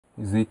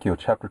Ezekiel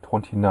chapter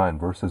 29,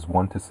 verses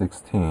 1 to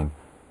 16. In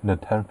the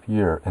 10th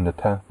year, in the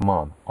 10th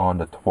month, on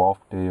the 12th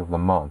day of the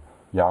month,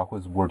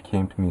 Yahweh's word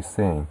came to me,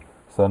 saying,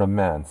 Son of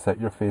man,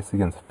 set your face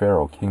against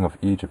Pharaoh, king of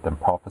Egypt,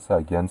 and prophesy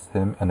against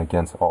him and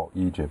against all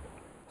Egypt.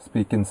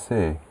 Speak and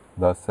say,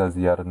 Thus says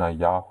the Adonai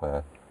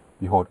Yahweh,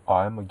 Behold,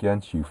 I am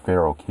against you,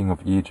 Pharaoh, king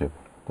of Egypt,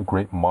 the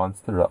great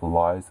monster that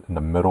lies in the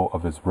middle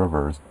of his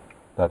rivers,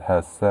 that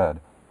has said,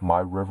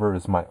 My river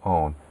is my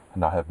own,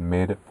 and I have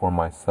made it for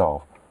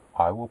myself.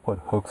 I will put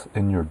hooks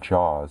in your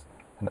jaws,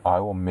 and I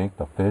will make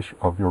the fish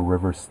of your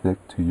river stick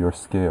to your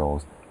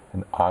scales,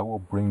 and I will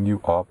bring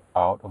you up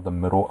out of the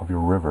middle of your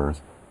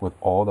rivers, with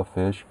all the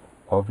fish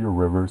of your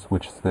rivers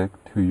which stick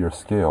to your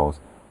scales.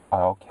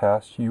 I'll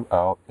cast you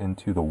out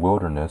into the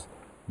wilderness,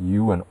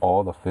 you and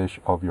all the fish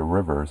of your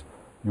rivers.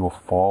 You will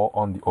fall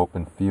on the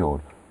open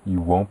field.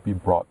 You won't be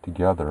brought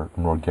together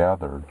nor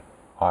gathered.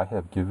 I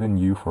have given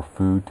you for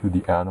food to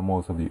the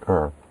animals of the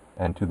earth,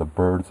 and to the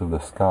birds of the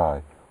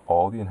sky.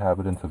 All the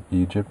inhabitants of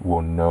Egypt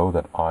will know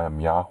that I am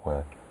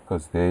Yahweh,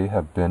 because they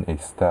have been a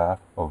staff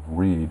of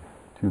reed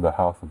to the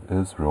house of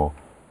Israel.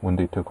 When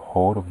they took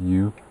hold of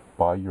you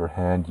by your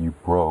hand, you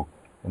broke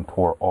and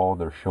tore all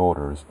their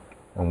shoulders.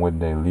 And when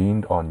they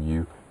leaned on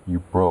you, you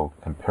broke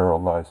and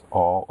paralyzed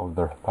all of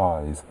their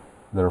thighs.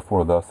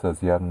 Therefore thus says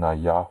the Adonai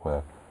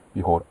Yahweh,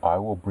 Behold, I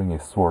will bring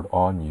a sword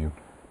on you,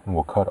 and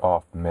will cut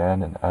off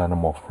man and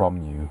animal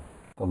from you.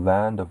 The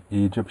land of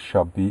Egypt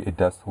shall be a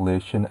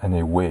desolation and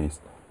a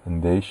waste,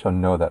 and they shall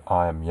know that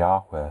I am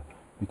Yahweh,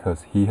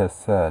 because he has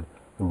said,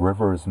 The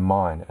river is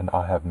mine, and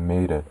I have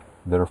made it.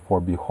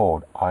 Therefore,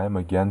 behold, I am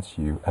against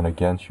you, and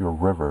against your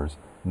rivers,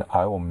 and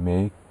I will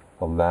make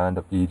the land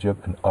of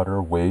Egypt an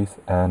utter waste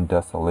and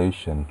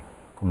desolation,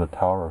 from the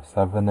tower of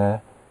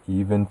Zephaniah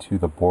even to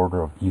the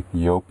border of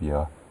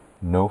Ethiopia.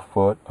 No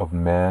foot of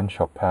man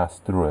shall pass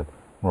through it,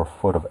 nor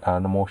foot of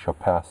animal shall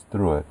pass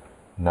through it,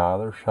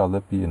 neither shall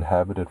it be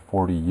inhabited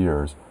 40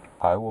 years.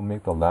 I will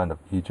make the land of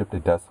Egypt a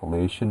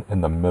desolation in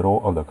the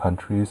middle of the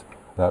countries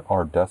that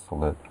are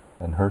desolate,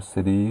 and her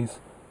cities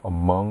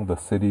among the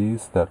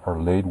cities that are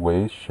laid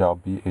waste shall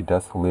be a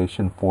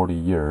desolation 40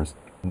 years.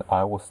 And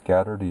I will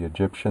scatter the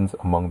Egyptians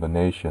among the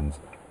nations,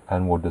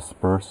 and will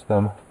disperse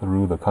them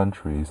through the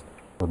countries.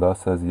 For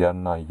thus says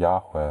Adonai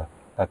Yahweh,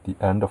 At the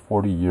end of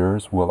 40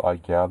 years will I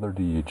gather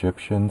the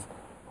Egyptians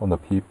from the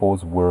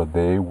peoples where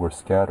they were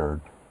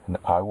scattered, and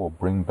I will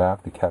bring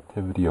back the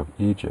captivity of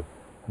Egypt,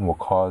 and will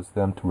cause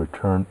them to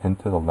return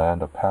into the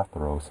land of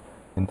Pathros,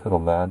 into the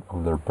land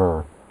of their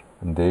birth,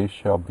 and they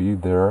shall be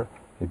there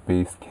a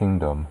base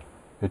kingdom.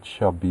 It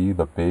shall be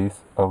the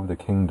base of the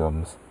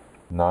kingdoms,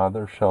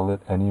 neither shall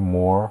it any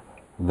more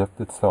lift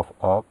itself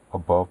up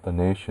above the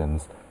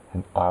nations,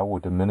 and I will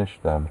diminish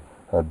them,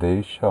 that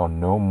they shall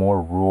no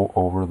more rule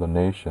over the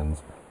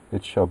nations.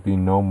 It shall be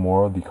no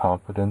more the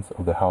confidence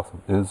of the house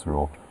of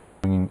Israel,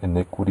 bringing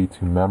iniquity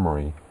to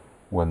memory,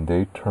 when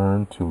they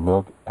turn to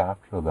look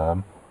after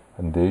them,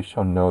 and they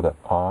shall know that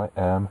I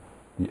am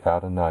the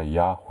Adonai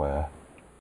Yahweh.